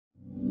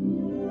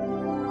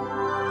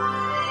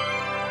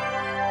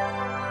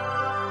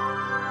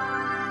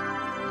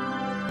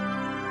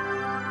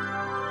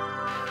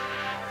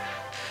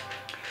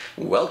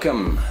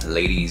Welcome,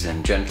 ladies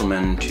and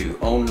gentlemen, to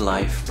Own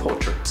Life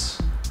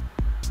Portraits.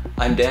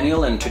 I'm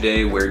Daniel, and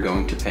today we're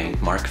going to paint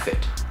Marc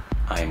Fitt.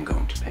 I am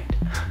going to paint.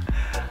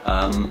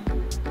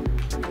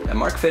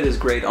 Marc Fitt is a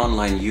great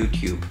online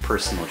YouTube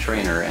personal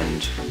trainer,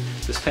 and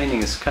this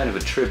painting is kind of a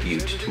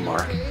tribute to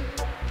Marc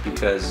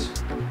because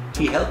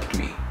he helped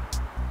me,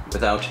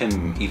 without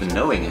him even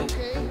knowing it,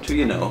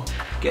 to,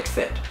 get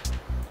fit.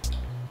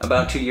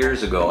 About 2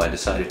 years ago, I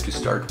decided to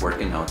start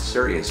working out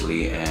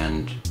seriously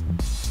and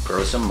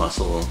grow some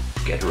muscle,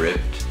 get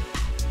ripped.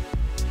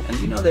 And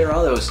there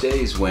are those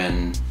days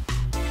when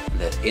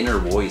that inner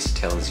voice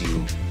tells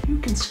you, you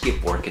can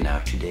skip working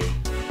out today.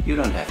 You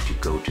don't have to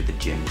go to the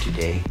gym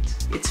today.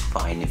 It's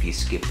fine if you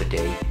skip a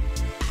day.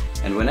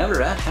 And whenever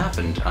that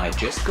happened, I'd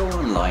just go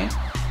online,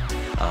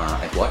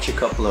 I'd watch a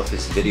couple of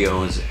his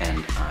videos,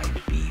 and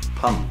I'd be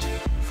pumped.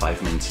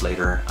 5 minutes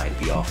later, I'd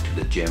be off to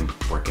the gym,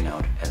 working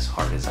out as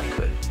hard as I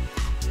could.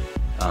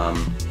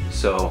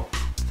 So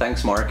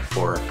thanks, Marc,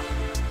 for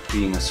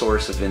being a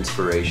source of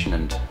inspiration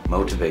and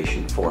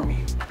motivation for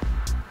me.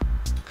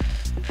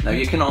 Now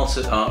you can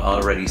also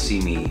already see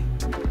me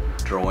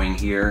drawing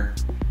here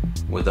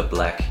with a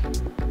black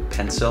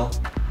pencil.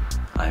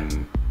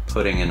 I'm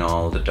putting in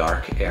all the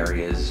dark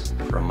areas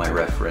from my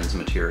reference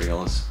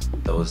materials,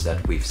 those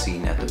that we've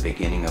seen at the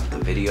beginning of the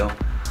video.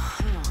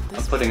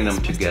 I'm putting them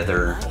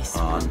together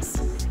on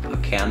a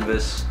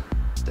canvas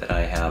that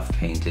I have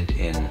painted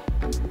in,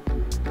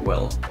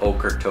 well,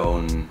 ochre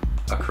tone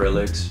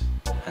acrylics,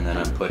 and then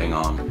I'm putting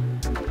on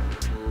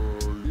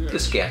the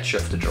sketch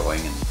of the drawing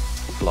and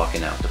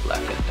blocking out the black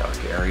and dark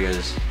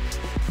areas.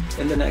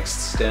 In the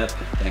next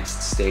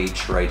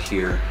stage right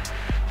here,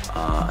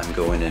 I'm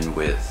going in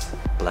with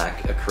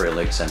black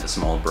acrylics and a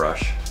small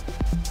brush,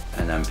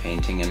 and I'm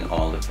painting in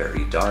all the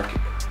very dark,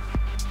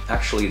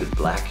 actually the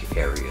black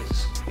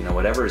areas.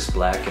 Whatever is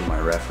black in my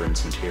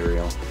reference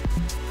material,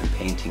 I'm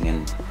painting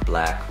in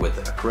black with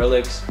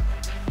acrylics.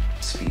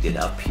 Speed it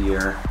up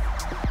here.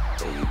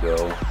 There you go,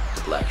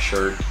 the black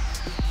shirt.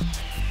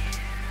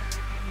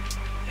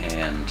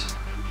 And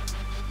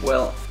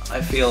well, I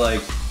feel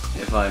like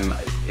if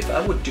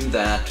I would do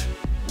that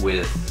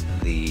with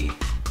the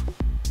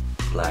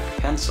black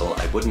pencil,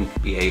 I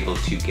wouldn't be able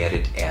to get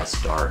it as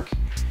dark.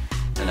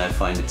 And I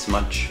find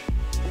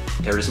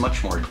there is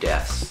much more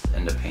depth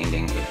in the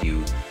painting if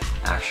you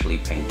actually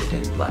paint it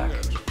in black,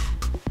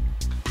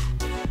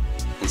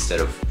 instead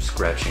of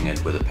scratching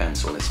it with a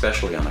pencil,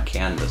 especially on a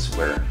canvas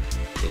where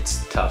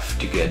it's tough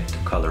to get the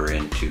color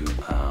into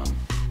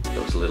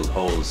those little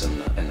holes in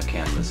the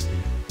canvas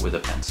with a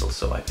pencil,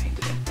 so I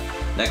painted it.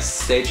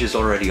 Next stage is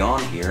already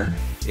on here.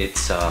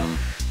 It's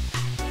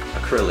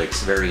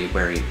acrylics, very,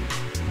 very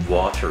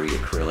watery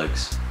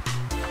acrylics,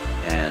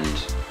 and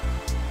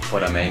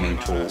what I'm aiming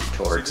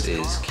towards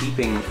is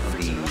keeping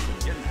the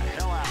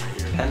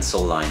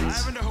pencil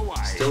lines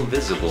still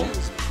visible,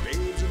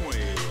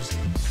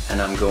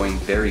 and I'm going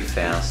very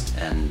fast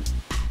and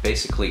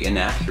basically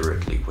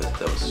inaccurately with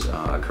those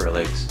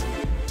acrylics.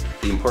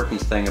 The important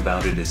thing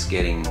about it is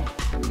getting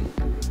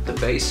the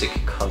basic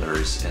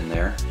colors in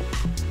there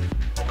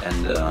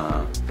and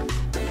the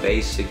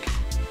basic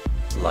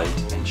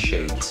light and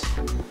shades,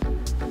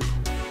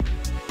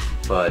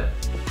 but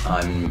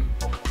I'm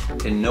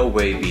in no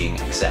way being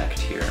exact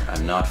here.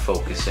 I'm not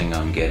focusing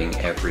on getting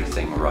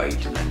everything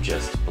right. I'm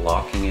just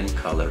blocking in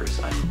colors,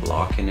 I'm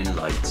blocking in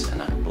lights,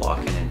 and I'm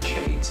blocking in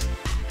shades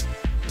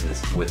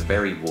with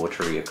very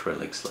watery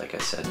acrylics, like I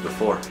said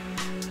before.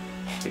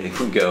 Here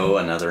we go,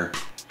 another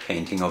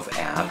painting of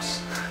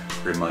abs.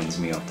 Reminds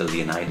me of the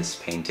Leonidas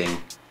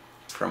painting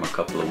from a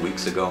couple of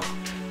weeks ago.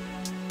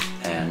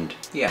 And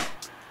yeah,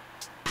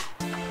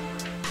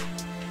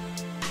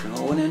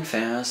 going in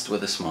fast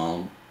with a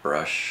small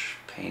brush,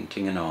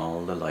 painting in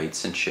all the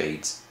lights and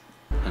shades,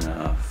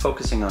 and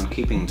focusing on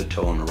keeping the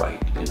tone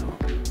right,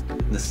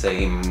 the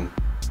same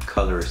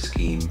color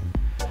scheme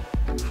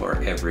for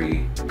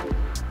every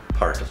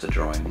part of the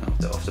drawing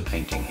of the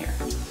painting here.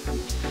 Is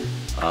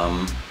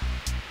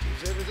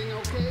everything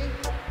okay?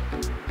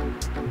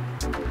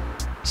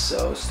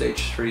 So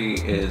stage 3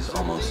 is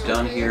almost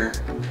done here.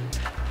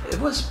 It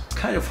was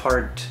kind of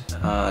hard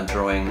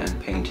drawing and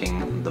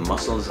painting the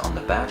muscles on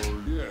the back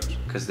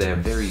because they're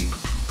very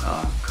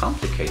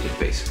complicated,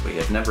 basically.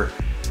 I've never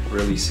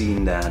really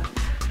seen that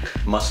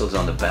muscles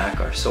on the back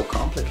are so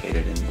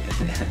complicated, and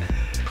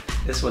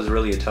this was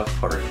really a tough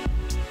part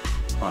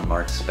on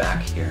Marc's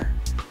back here.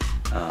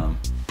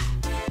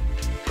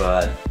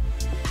 But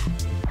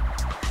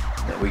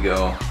there we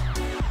go,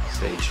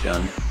 stage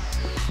done.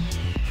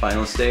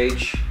 Final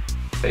stage,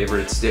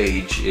 favorite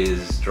stage,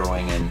 is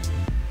drawing in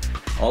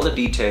all the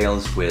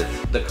details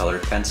with the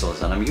colored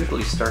pencils, and I'm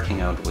usually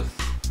starting out with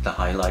the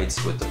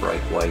highlights with the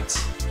bright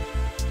whites,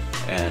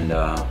 and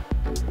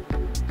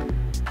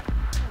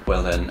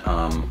well then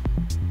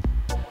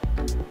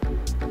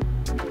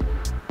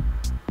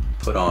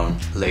put on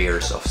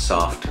layers of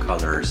soft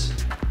colors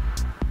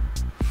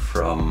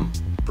from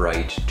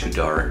bright to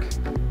dark.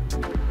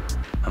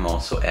 I'm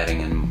also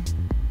adding in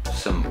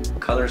some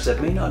colors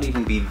that may not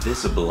even be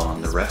visible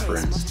on the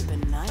reference,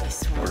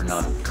 or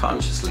not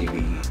consciously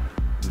be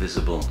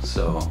visible.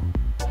 So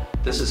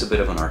this is a bit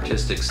of an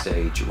artistic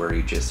stage where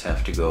you just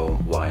have to go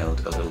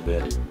wild a little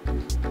bit.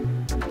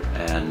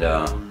 And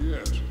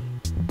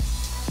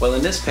well,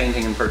 in this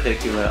painting in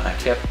particular, I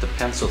kept the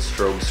pencil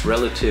strokes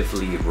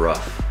relatively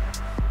rough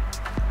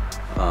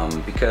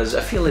because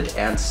I feel it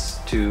adds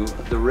to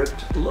the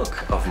ripped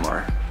look of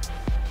Marc.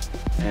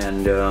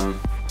 And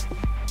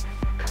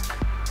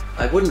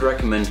I wouldn't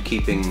recommend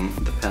keeping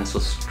the pencil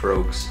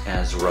strokes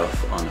as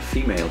rough on a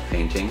female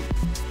painting.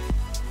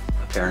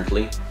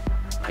 Apparently,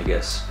 I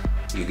guess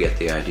you get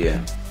the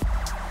idea.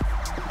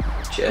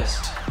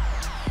 Chest.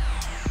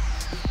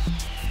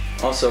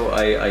 Also,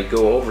 I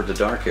go over the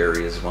dark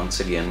areas once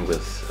again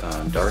with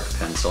dark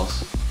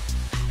pencils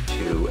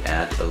to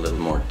add a little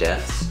more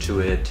depth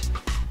to it,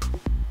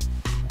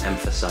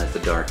 emphasize the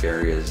dark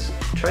areas,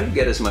 try to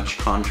get as much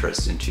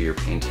contrast into your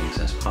paintings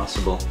as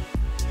possible.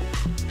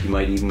 You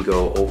might even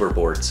go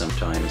overboard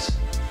sometimes,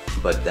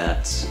 but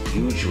that's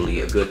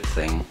usually a good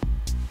thing,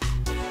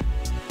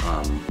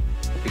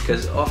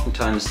 because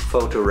oftentimes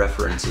photo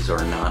references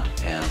are not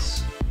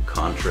as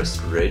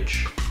contrast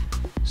rich,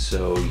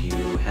 so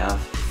you have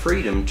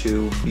freedom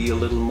to be a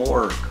little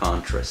more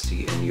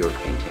contrasty in your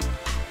painting.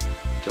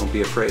 Don't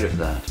be afraid of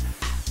that.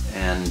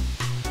 And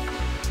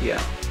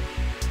yeah,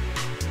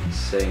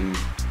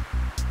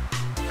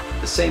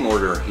 the same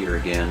order here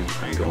again.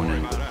 I'm going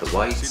in with the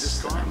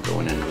whites, then I'm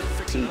going in with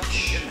the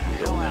peach, I'm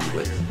going in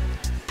with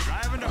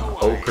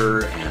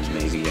ochre and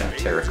maybe a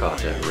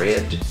terracotta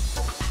red,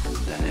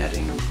 then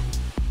adding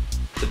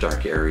the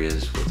dark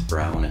areas with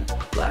brown and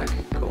black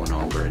going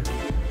over it.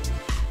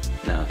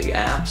 Now the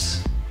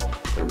apse,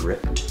 the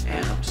ripped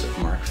apse of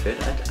Marc Fitt,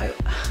 I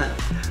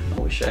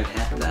wish I'd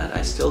had that.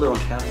 I still don't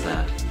have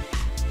that.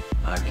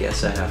 I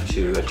guess I have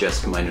to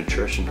adjust my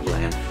nutrition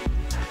plan.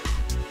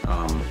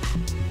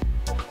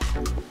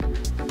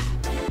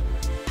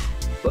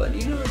 But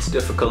you know, it's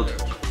difficult.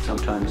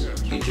 Sometimes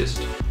you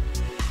just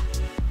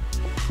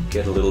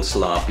get a little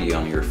sloppy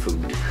on your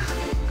food.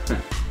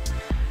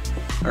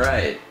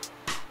 Alright,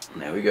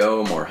 there we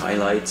go, more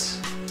highlights,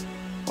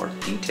 more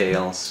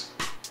details.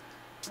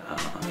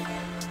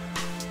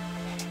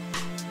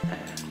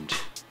 And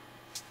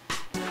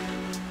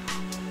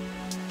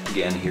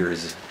again, here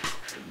is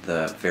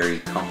the very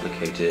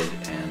complicated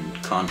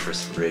and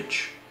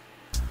contrast-rich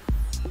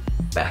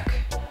back.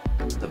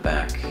 The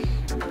back.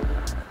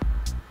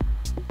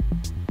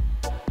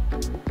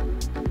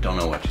 Don't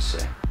know what to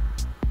say.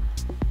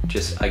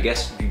 I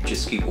guess you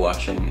just keep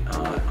watching.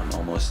 I'm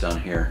almost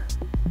done here.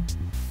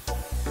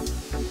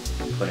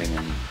 Putting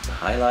in the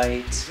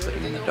highlights,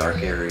 putting in the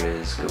dark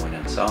areas, going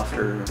in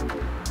softer. Is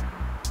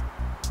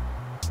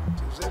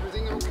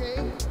everything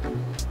okay?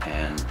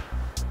 And,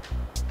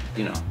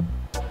 you know,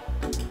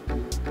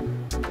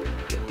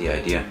 get the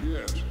idea.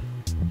 Yes.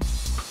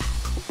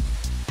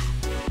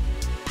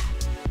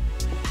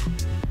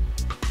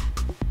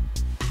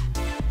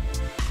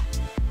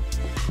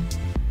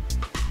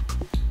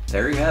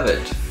 There you have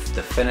it,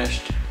 the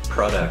finished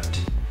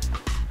product.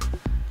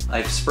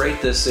 I've sprayed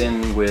this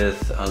in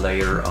with a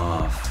layer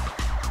of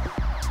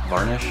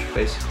varnish,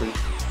 basically.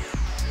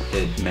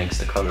 It makes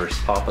the colors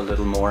pop a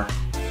little more.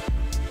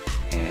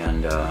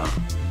 And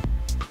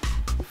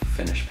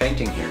finished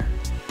painting here.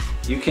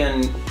 You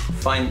can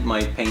find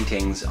my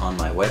paintings on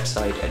my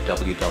website at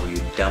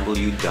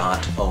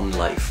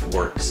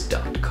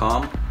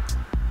www.ownlifeworks.com.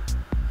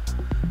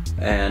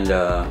 And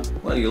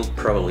well, you'll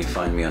probably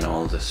find me on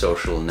all the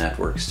social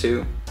networks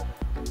too.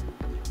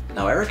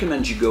 Now I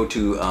recommend you go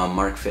to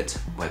Marc Fitt's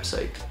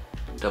website,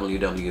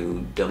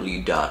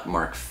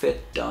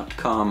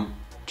 www.marcfitt.com.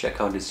 Check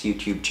out his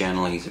YouTube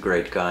channel, he's a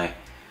great guy.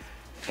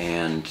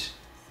 And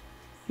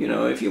you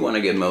know, if you want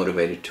to get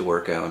motivated to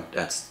work out,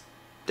 that's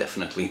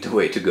definitely the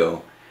way to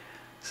go.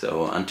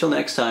 So until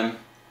next time,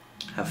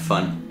 have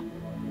fun.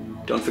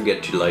 Don't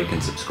forget to like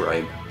and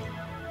subscribe.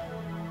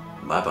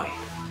 Bye bye.